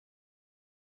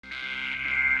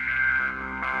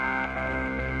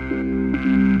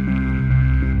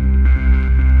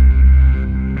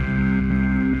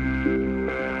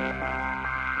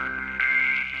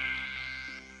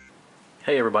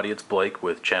Hey everybody, it's Blake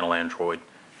with Channel Android.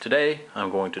 Today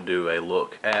I'm going to do a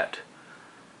look at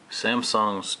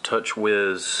Samsung's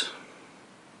Touchwiz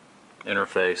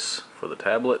interface for the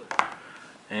tablet,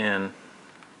 and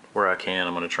where I can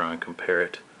I'm going to try and compare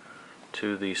it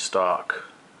to the stock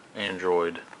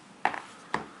Android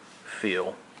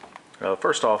feel.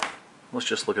 First off, let's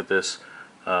just look at this.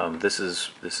 This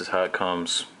is how it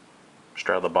comes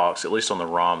straight out of the box, at least on the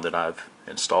ROM that I've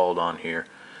installed on here.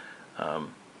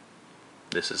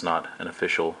 This is not an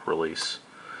official release,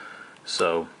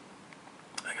 so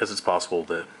I guess it's possible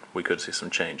that we could see some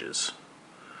changes.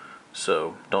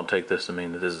 So don't take this to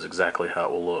mean that this is exactly how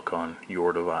it will look on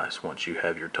your device once you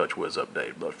have your Touchwiz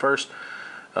update. But first,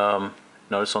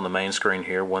 notice on the main screen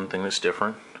here, one thing that's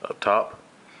different. Up top,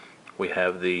 we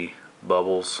have the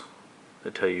bubbles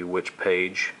that tell you which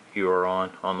page you are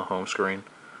on the home screen.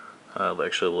 It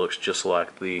actually looks just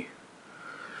like the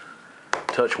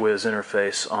Touchwiz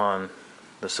interface on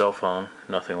the cell phone.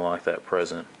 Nothing like that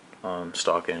present on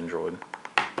stock Android.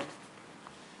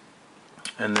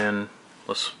 And then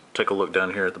let's take a look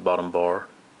down here at the bottom bar.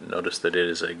 Notice that it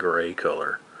is a gray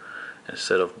color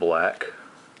instead of black.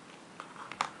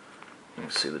 You can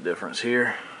see the difference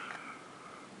here.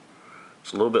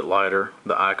 It's a little bit lighter.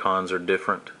 The icons are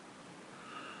different.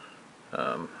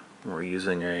 We're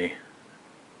using a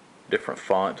different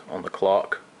font on the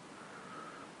clock,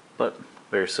 but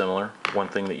very similar. One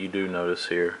thing that you do notice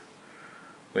here,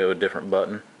 we have a different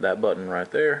button. That button right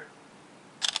there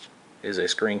is a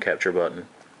screen capture button.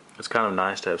 It's kind of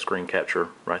nice to have screen capture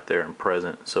right there and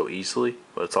present so easily,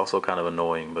 but it's also kind of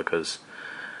annoying because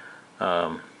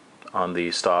on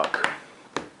the stock,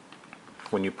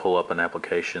 when you pull up an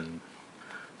application,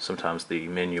 sometimes the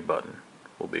menu button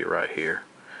will be right here.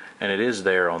 And it is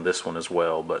there on this one as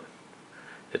well, but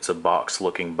it's a box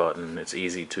looking button. It's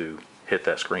easy to hit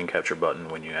that screen capture button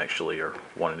when you actually are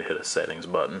wanting to hit a settings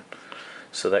button,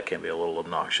 so that can be a little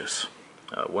obnoxious.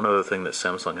 One other thing that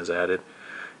Samsung has added,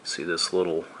 see this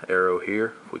little arrow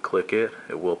here? If we click it,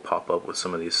 it will pop up with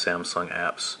some of these Samsung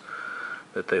apps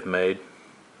that they've made.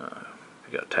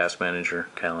 You got Task Manager,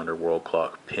 Calendar, World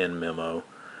Clock, Pen Memo,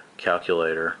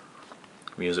 Calculator,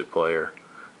 Music Player,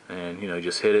 and you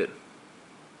just hit it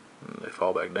and they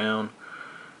fall back down,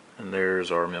 and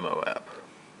there's our Memo app.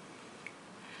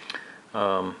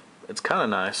 It's kind of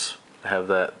nice to have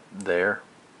that there.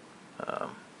 I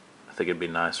think it'd be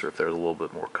nicer if there was a little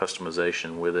bit more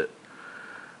customization with it,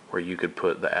 where you could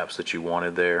put the apps that you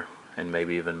wanted there and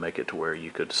maybe even make it to where you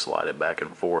could slide it back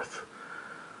and forth.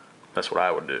 That's what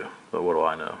I would do, but what do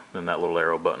I know? Then that little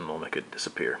arrow button will make it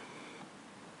disappear.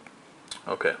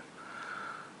 Okay.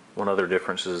 One other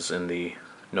difference is in the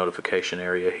notification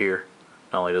area here.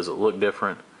 Not only does it look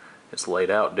different, it's laid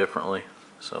out differently.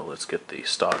 So let's get the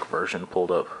stock version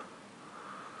pulled up,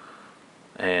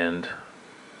 and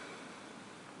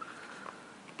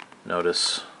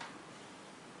notice,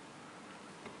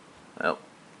 well,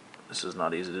 this is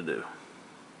not easy to do.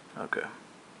 Okay.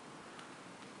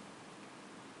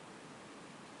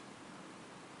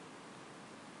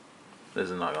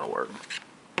 This is not going to work.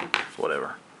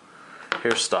 Whatever.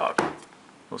 Here's stock.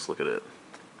 Let's look at it.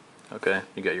 Okay,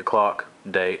 you got your clock,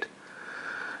 date,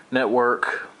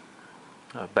 network,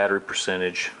 battery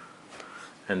percentage,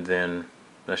 and then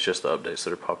that's just the updates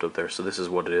that are popped up there. So this is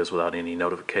what it is without any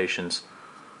notifications.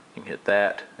 You can hit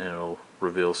that and it'll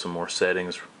reveal some more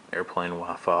settings: airplane,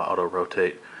 Wi-Fi, auto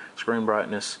rotate, screen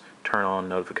brightness, turn on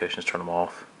notifications, turn them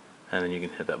off, and then you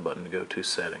can hit that button to go to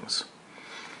settings.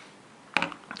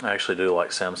 I actually do like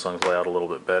Samsung's layout a little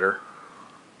bit better.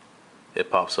 It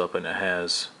pops up and it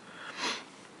has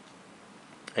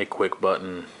a quick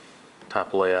button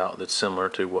type layout that's similar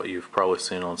to what you've probably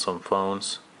seen on some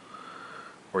phones,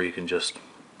 where you can just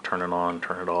turn it on,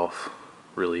 turn it off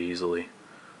really easily,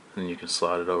 and you can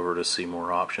slide it over to see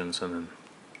more options, and then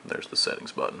there's the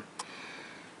settings button.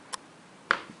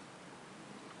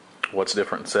 What's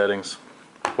different in settings?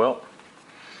 Well,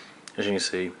 as you can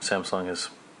see, Samsung has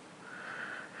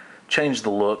changed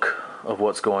the look of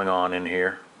what's going on in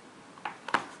here.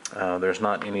 There's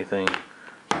not anything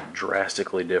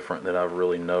drastically different that I've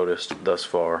really noticed thus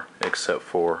far, except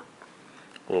for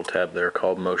a little tab there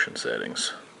called motion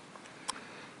settings.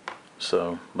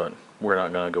 So, but we're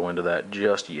not going to go into that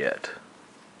just yet.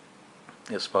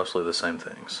 It's mostly the same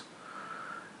things.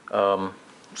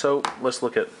 So let's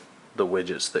look at the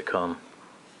widgets that come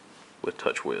with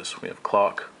Touchwiz. We have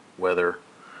clock, weather,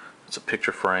 it's a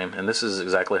picture frame, and this is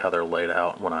exactly how they're laid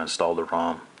out when I installed the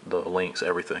ROM. The links,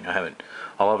 everything. I haven't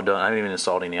even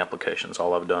installed any applications.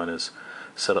 All I've done is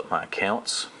set up my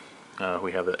accounts.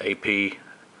 We have the AP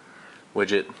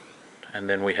widget, and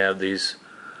then we have these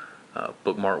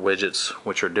bookmark widgets,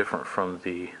 which are different from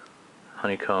the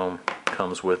Honeycomb.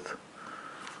 Comes with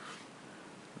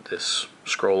this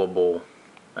scrollable,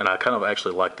 and I kind of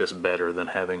actually like this better than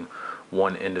having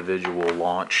one individual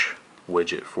launch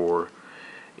widget for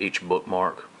each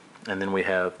bookmark. And then we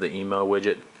have the email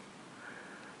widget,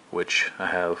 which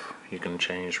you can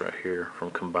change right here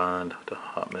from combined to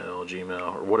Hotmail,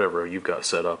 Gmail, or whatever you've got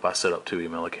set up. I set up 2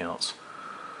 email accounts,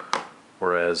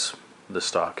 whereas the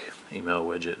stock email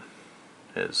widget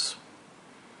is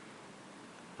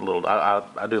a little,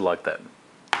 I do like that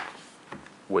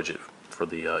widget for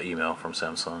the email from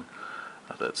Samsung.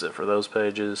 That's it for those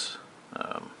pages.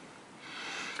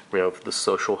 We have the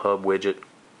Social Hub widget,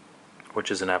 which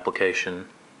is an application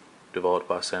developed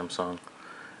by Samsung,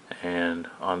 and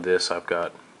on this I've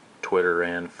got Twitter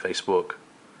and Facebook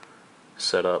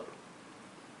set up.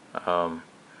 I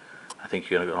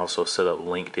think you can also set up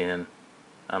LinkedIn.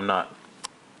 I'm not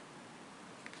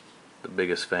the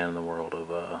biggest fan in the world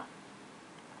of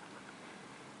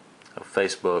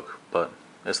Facebook, but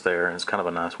it's there, and it's kind of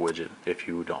a nice widget if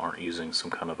you aren't using some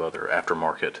kind of other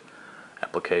aftermarket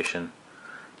application.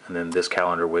 And then this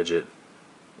calendar widget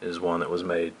is one that was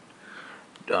made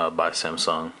by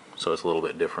Samsung, so it's a little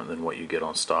bit different than what you get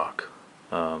on stock.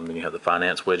 Then you have the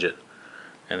finance widget,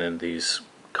 and then these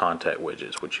contact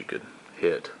widgets, which you could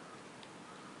hit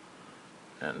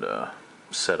and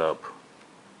set up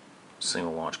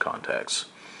single launch contacts.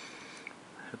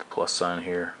 Hit the plus sign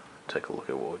here, take a look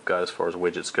at what we've got as far as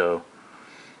widgets go.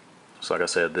 So like I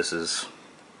said, this is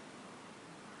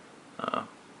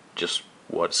just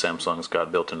what Samsung's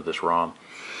got built into this ROM.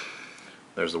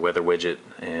 There's the weather widget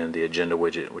and the agenda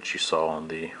widget, which you saw on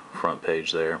the front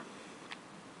page there.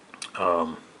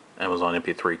 Amazon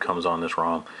MP3 comes on this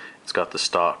ROM. It's got the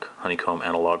stock Honeycomb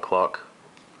analog clock.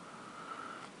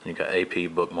 And you got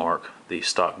AP bookmark, the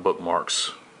stock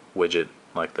bookmarks widget,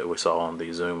 like that we saw on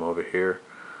the Zoom over here.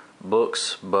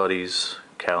 Books, buddies,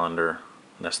 calendar.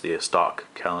 And that's the stock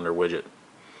calendar widget,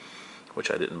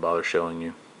 which I didn't bother showing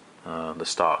you. The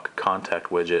stock contact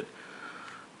widget,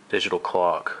 digital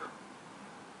clock.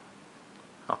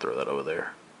 I'll throw that over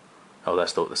there. Oh,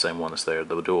 that's the same one that's there.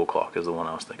 The dual clock is the one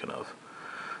I was thinking of.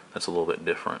 That's a little bit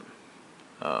different.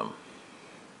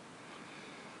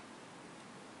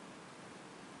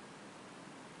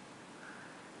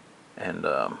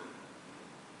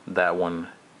 That one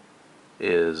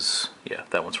is, yeah,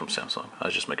 that one's from Samsung. I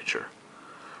was just making sure.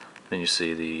 Then you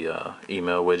see the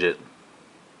email widget,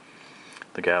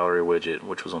 the gallery widget,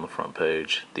 which was on the front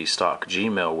page, the stock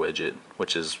Gmail widget,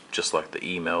 which is just like the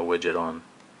email widget on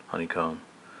Honeycomb,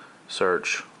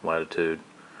 search, latitude,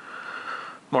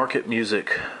 market,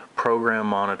 music, program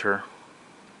monitor,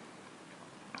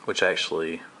 which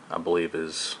actually I believe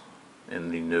is in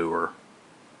the newer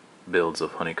builds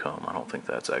of Honeycomb. I don't think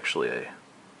that's actually a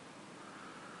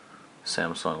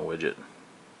Samsung widget.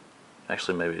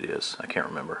 Actually, maybe it is. I can't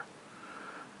remember.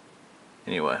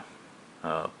 Anyway,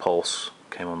 Pulse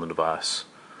came on the device.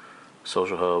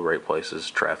 Social Hub, Rate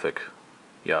Places, Traffic,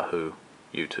 Yahoo,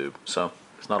 YouTube. So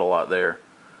it's not a lot there.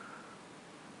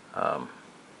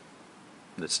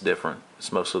 It's different.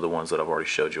 It's mostly the ones that I've already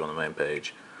showed you on the main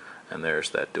page. And there's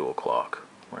that dual clock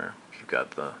where you've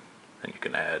got the, and you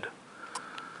can add,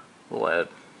 we'll add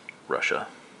Russia,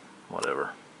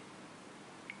 whatever.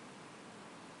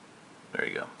 There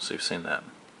you go. So you've seen that.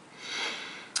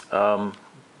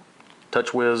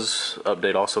 TouchWiz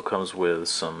update also comes with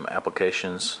some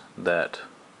applications that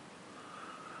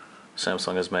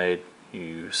Samsung has made.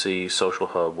 You see Social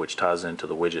Hub, which ties into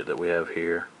the widget that we have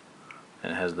here,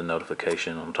 and it has the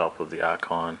notification on top of the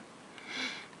icon.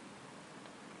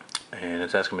 And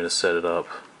it's asking me to set it up.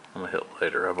 I'm going to hit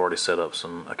later. I've already set up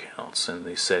some accounts in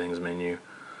the settings menu,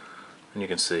 and you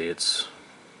can see it's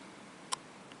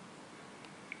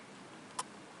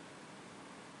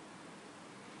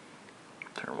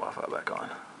turn Wi-Fi back on.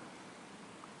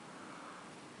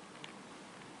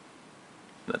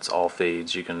 That's all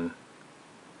feeds. You can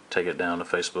take it down to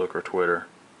Facebook or Twitter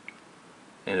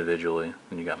individually,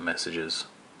 and you got messages.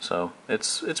 So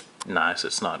it's nice.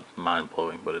 It's not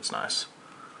mind-blowing, but it's nice.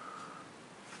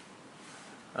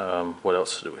 What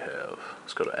else do we have?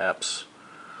 Let's go to apps.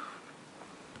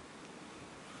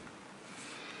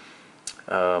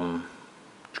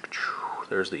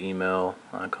 There's the email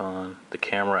icon. The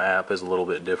camera app is a little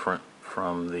bit different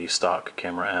from the stock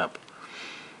camera app.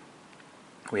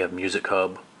 We have Music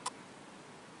Hub.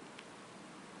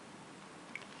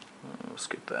 Let's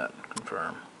get that,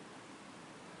 confirm.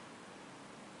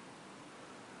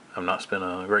 I've not spent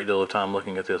a great deal of time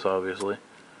looking at this, obviously.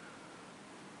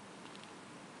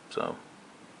 So,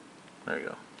 there you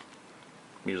go.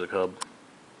 Music Hub.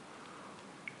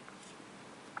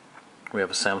 We have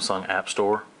a Samsung App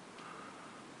Store.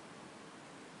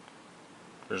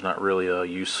 There's not really a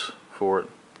use for it,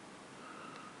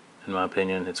 in my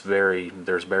opinion.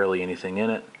 There's barely anything in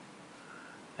it,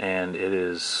 and it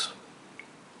is,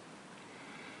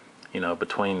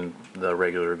 between the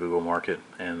regular Google Market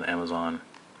and the Amazon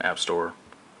App Store,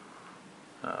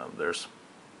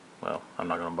 well, I'm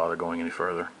not going to bother going any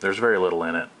further. There's very little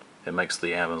in it. It makes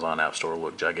the Amazon App Store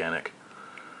look gigantic.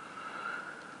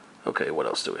 Okay, what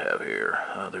else do we have here?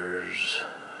 There's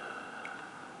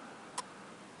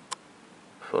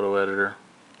photo editor.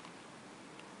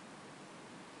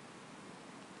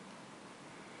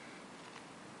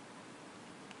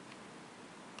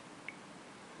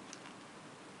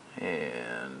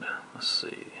 And let's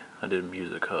see, I did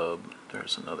music hub.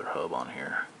 There's another hub on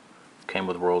here. Came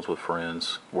with words with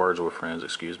friends,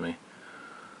 excuse me.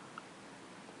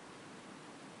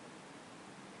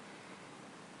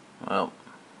 Well,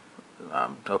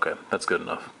 okay, that's good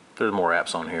enough. There's more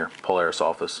apps on here. Polaris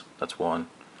Office, that's one.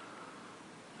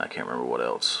 I can't remember what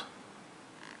else.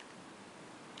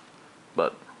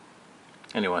 But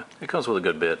anyway, it comes with a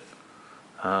good bit.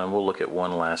 We'll look at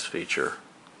one last feature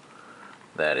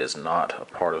that is not a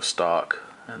part of stock,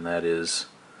 and that is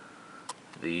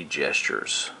the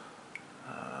gestures.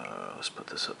 Let's put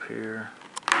this up here.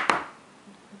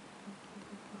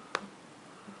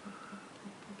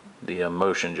 The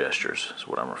motion gestures is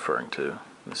what I'm referring to.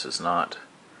 This is not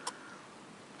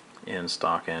in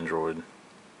stock Android.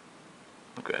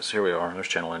 Okay, so here we are. There's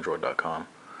channelandroid.com,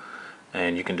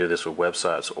 and you can do this with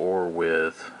websites or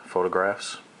with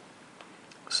photographs.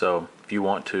 So if you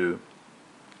want to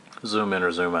zoom in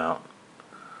or zoom out,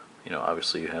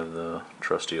 obviously you have the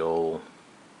trusty old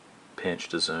pinch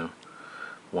to zoom.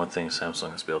 One thing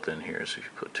Samsung has built in here is if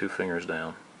you put 2 fingers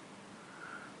down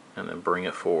and then bring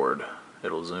it forward,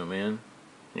 it'll zoom in.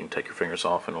 You can take your fingers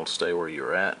off and it'll stay where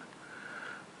you're at.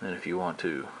 And if you want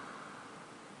to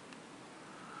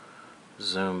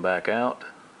zoom back out,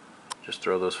 just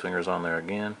throw those fingers on there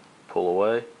again, pull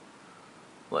away,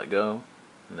 let go,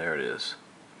 and there it is.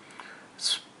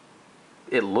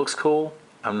 It looks cool.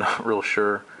 I'm not real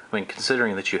sure. I mean,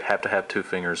 considering that you have to have 2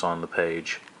 fingers on the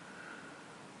page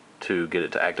to get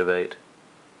it to activate,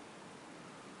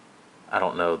 I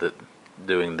don't know that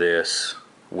doing this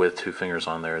with 2 fingers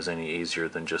on there is any easier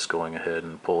than just going ahead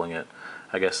and pulling it.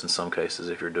 I guess in some cases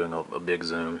if you're doing a big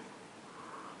zoom.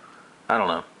 I don't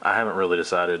know. I haven't really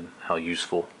decided how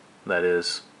useful that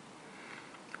is,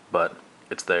 but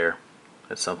it's there.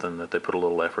 It's something that they put a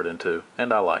little effort into,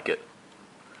 and I like it,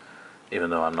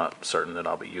 even though I'm not certain that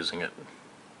I'll be using it.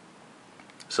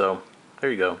 So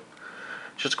there you go.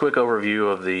 Just a quick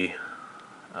overview of the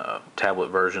tablet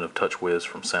version of TouchWiz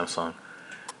from Samsung,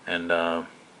 and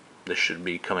this should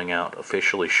be coming out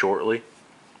officially shortly.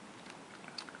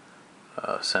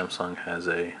 Samsung has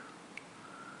a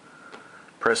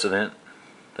press event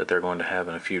that they're going to have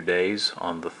in a few days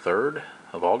on the 3rd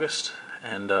of August,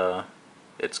 and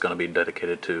it's going to be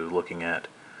dedicated to looking at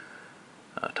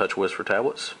TouchWiz for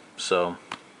tablets. So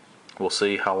we'll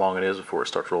see how long it is before it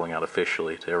starts rolling out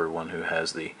officially to everyone who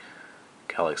has the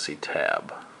Galaxy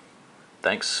Tab.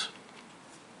 Thanks.